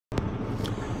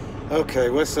Okay,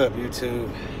 what's up, YouTube?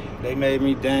 They made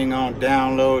me dang on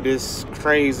download this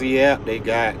crazy app they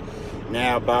got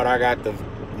now about I got to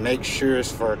make sure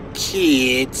it's for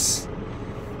kids.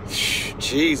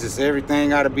 Jesus, everything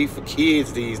gotta be for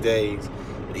kids these days.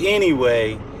 But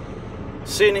anyway,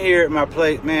 sitting here at my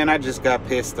place, man, I just got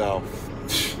pissed off.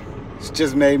 It's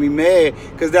just made me mad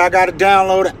because I gotta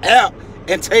download an app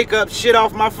and take up shit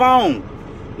off my phone.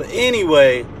 But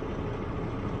anyway,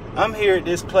 I'm here at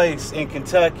this place in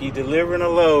Kentucky delivering a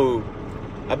load.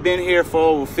 I've been here for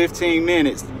over 15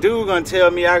 minutes. The dude gonna tell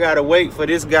me I gotta wait for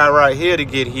this guy right here to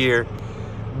get here,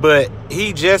 but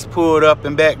he just pulled up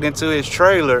and backed into his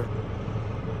trailer.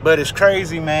 But it's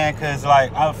crazy, man, because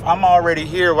like I'm already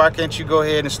here. Why can't you go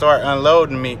ahead and start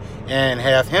unloading me and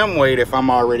have him wait if I'm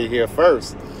already here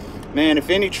first? Man, if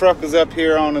any truckers up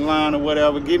here on the line or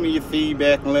whatever, give me your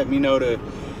feedback and let me know the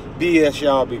BS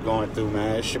y'all be going through,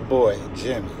 man. It's your boy,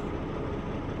 Jimmy.